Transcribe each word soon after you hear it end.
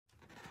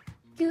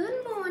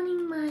Good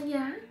morning,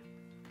 Maya.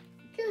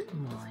 Good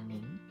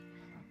morning.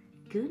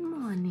 Good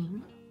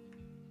morning.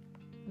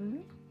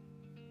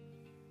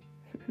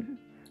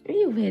 Are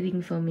you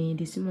waiting for me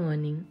this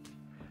morning?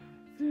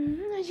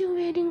 Are you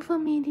waiting for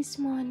me this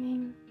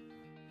morning?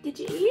 Did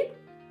you eat?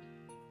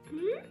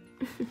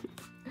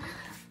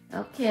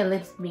 Okay,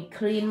 let me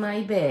clean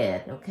my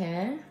bed,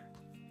 okay?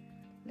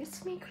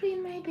 Let me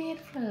clean my bed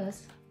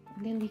first,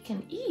 and then we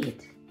can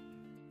eat.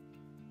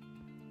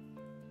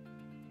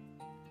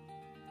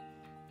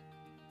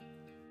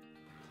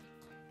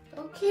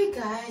 Okay,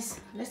 guys,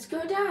 let's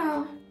go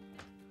down.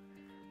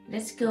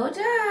 Let's go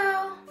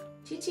down.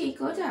 Gigi,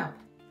 go down.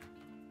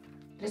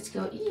 Let's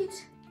go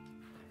eat.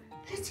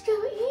 Let's go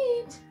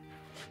eat.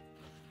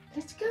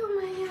 Let's go,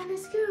 Maya,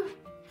 let's go.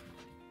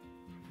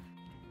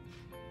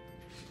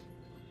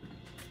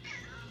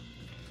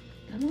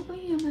 Come over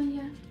here,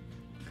 Maya.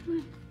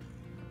 Come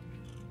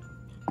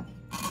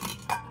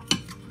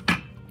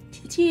on.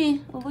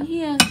 Gigi, over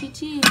here,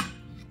 Gigi.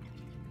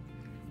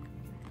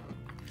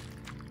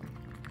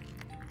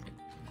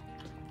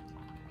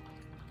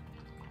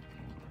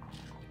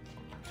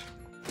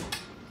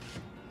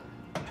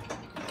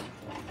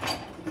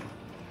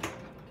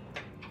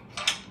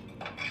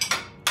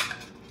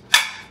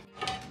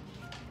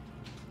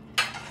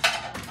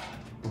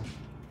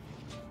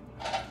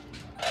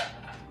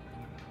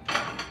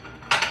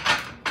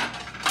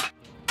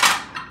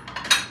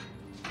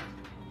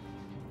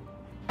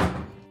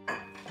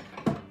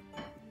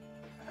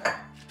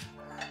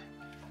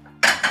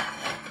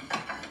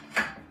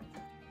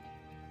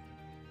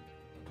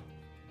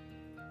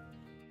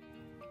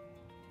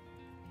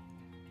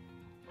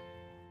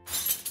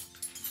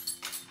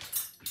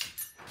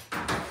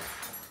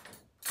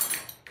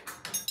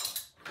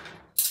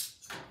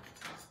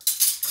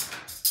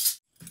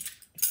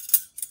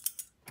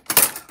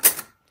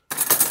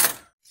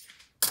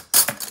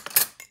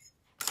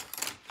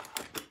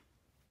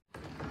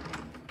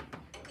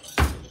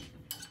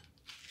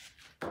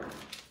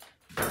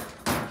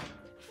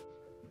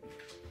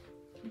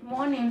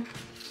 Morning.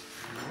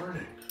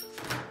 Morning.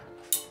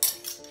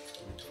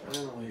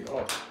 Finally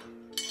up.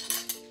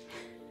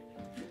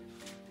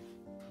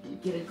 You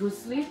get a good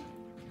sleep?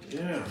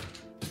 Yeah.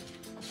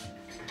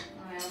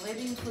 I'm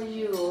waiting for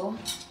you.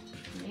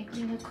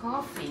 Making a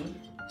coffee.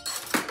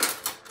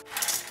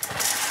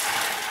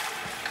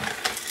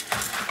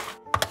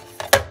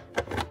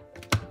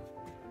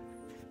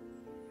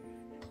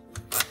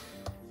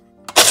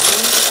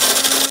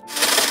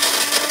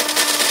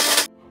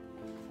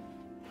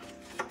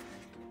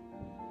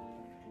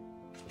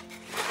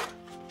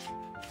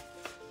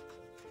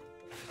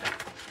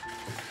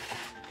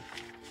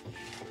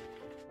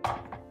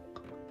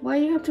 Why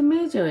you have to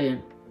measure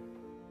it?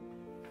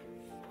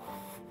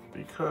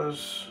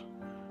 Because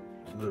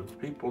the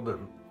people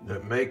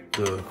that make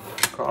the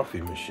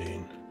coffee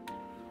machine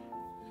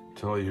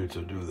tell you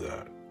to do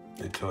that.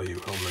 They tell you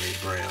how many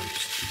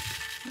grams.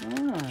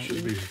 Ah,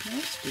 Should be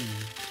interesting.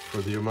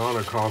 for the amount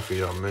of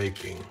coffee I'm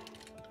making.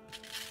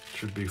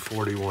 Should be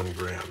 41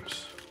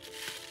 grams.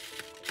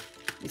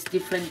 It's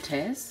different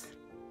taste?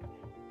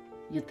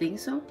 You think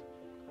so?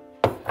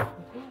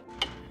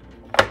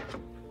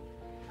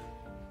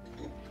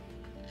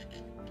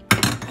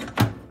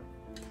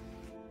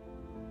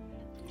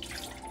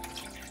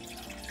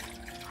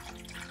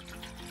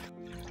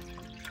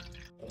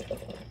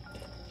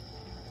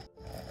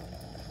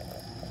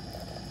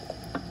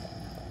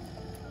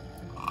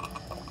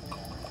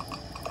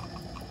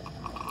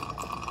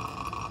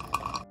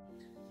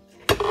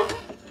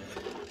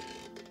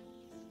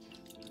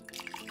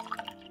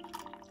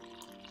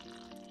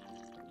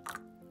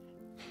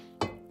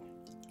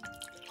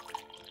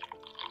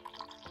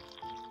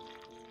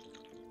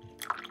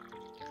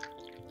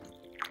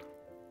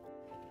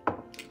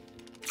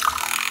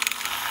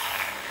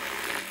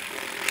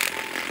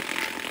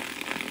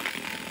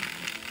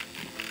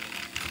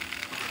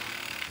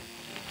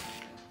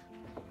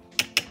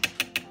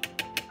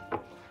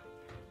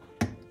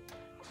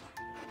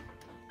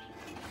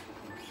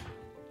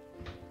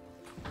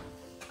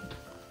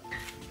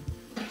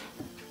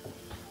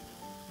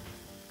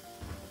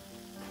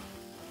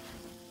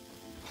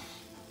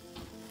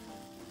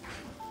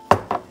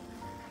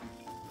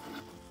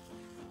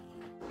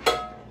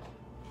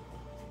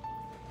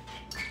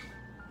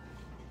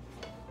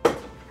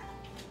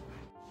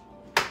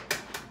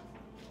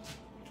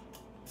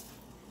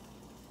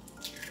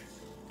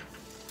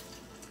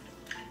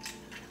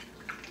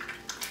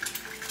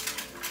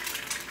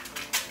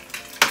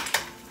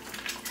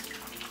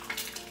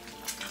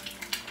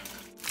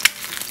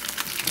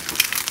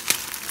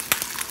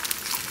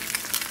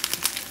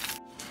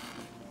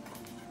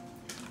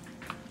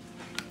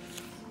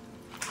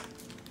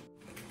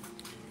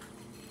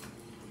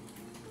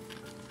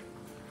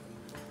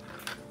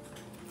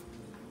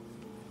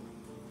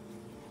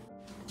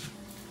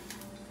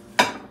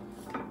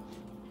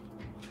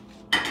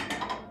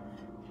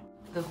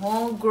 The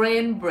whole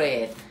grain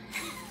bread.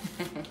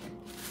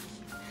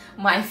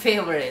 My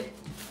favorite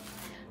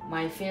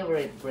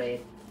bread.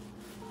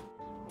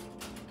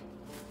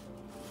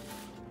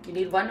 You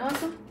need one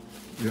also?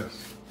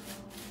 Yes.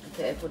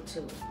 Okay, I put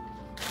 2.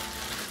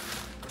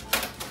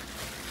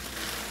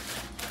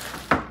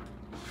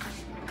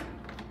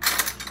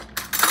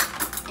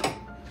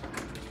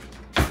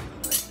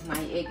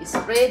 My egg is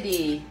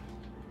ready.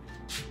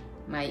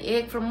 My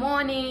egg from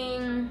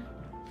morning.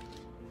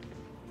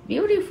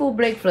 Beautiful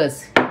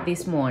breakfast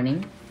this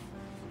morning.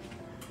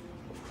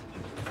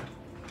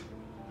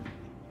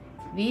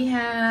 We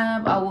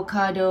have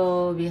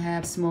avocado, we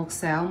have smoked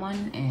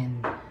salmon,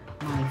 and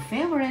my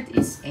favorite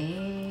is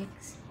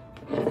eggs.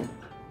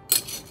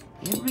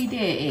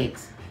 Everyday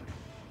eggs.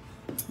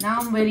 Now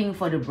I'm waiting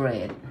for the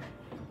bread.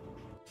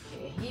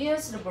 Okay,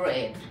 here's the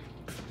bread.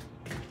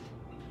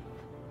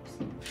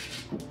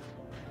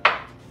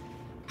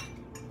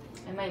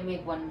 I might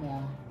make one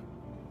more.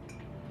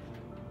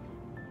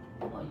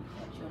 Oh, you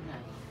cut your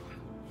knife.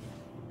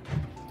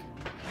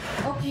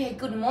 Okay,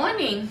 good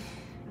morning.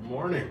 Good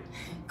morning.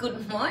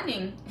 Good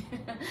morning.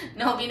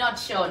 No, we're not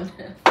shown.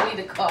 Only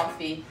the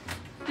coffee.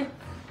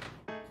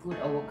 Good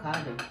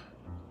avocado.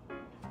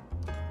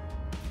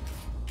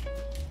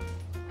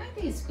 I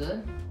think it's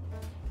good.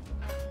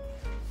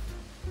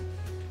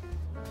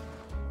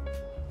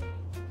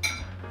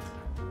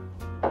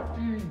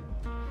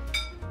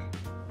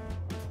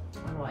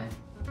 Alright.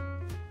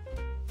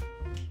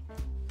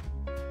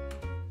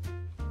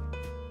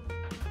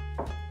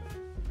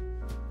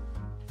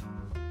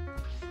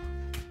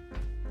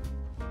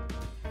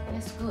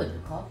 That's good, the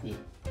coffee.